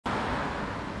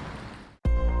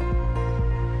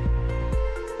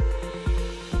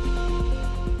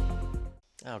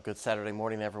Good Saturday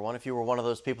morning, everyone. If you were one of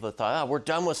those people that thought, we're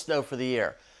done with snow for the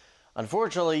year.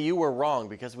 Unfortunately, you were wrong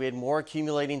because we had more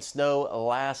accumulating snow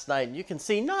last night. And you can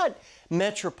see not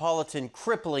metropolitan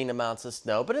crippling amounts of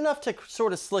snow, but enough to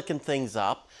sort of slicken things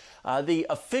up. The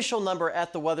official number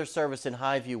at the Weather Service in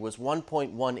Highview was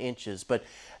 1.1 inches, but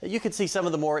you can see some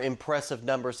of the more impressive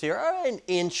numbers here, an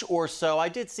inch or so. I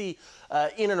did see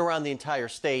in and around the entire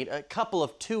state a couple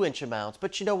of 2-inch amounts,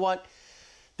 but you know what?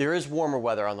 There is warmer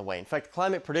weather on the way. In fact, the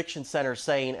Climate Prediction Center is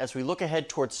saying as we look ahead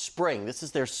towards spring, this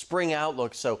is their spring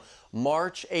outlook, so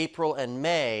March, April, and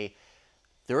May,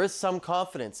 there is some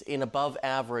confidence in above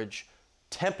average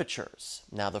temperatures.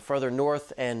 Now, the further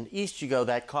north and east you go,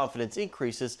 that confidence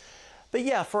increases. But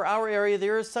yeah, for our area,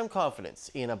 there is some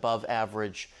confidence in above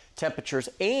average temperatures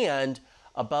and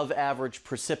above average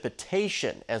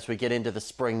precipitation as we get into the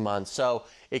spring months. So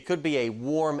it could be a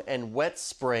warm and wet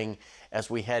spring as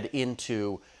we head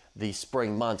into the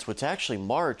spring months, which actually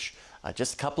March,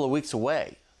 just a couple of weeks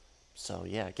away. So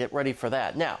yeah, get ready for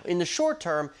that. Now, in the short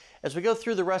term, as we go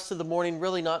through the rest of the morning,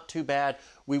 really not too bad.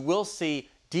 We will see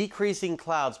decreasing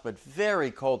clouds, but very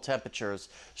cold temperatures,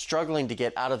 struggling to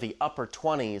get out of the upper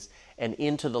 20s and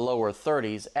into the lower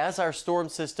 30s. As our storm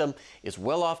system is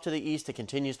well off to the east, it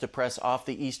continues to press off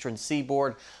the eastern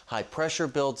seaboard. High pressure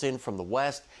builds in from the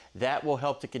west. That will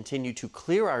help to continue to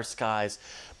clear our skies,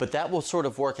 but that will sort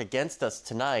of work against us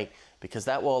tonight because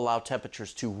that will allow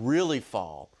temperatures to really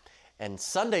fall. And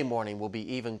Sunday morning will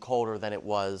be even colder than it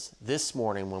was this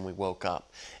morning when we woke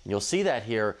up. And you'll see that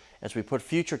here as we put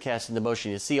Futurecast into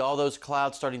motion. You see all those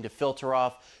clouds starting to filter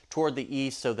off toward the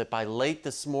east so that by late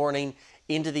this morning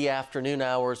into the afternoon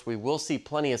hours, we will see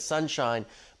plenty of sunshine,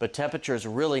 but temperatures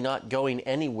really not going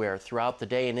anywhere throughout the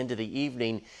day and into the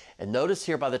evening. And notice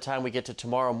here by the time we get to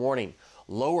tomorrow morning,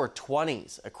 lower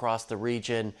 20s across the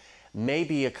region,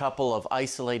 maybe a couple of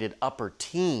isolated upper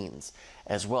teens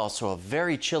as well. So a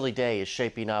very chilly day is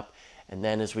shaping up. And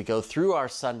then as we go through our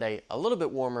Sunday, a little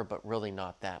bit warmer, but really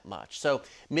not that much. So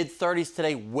mid-30s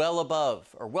today, well above,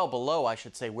 or well below, I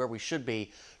should say, where we should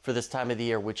be for this time of the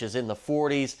year, which is in the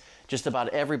 40s. Just about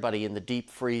everybody in the deep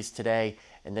freeze today.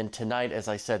 And then tonight, as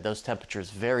I said, those temperatures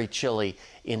very chilly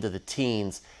into the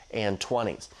teens and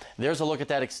 20s. There's a look at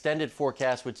that extended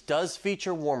forecast, which does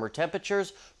feature warmer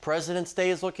temperatures. President's Day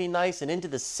is looking nice and into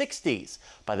the 60s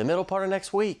by the middle part of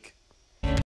next week.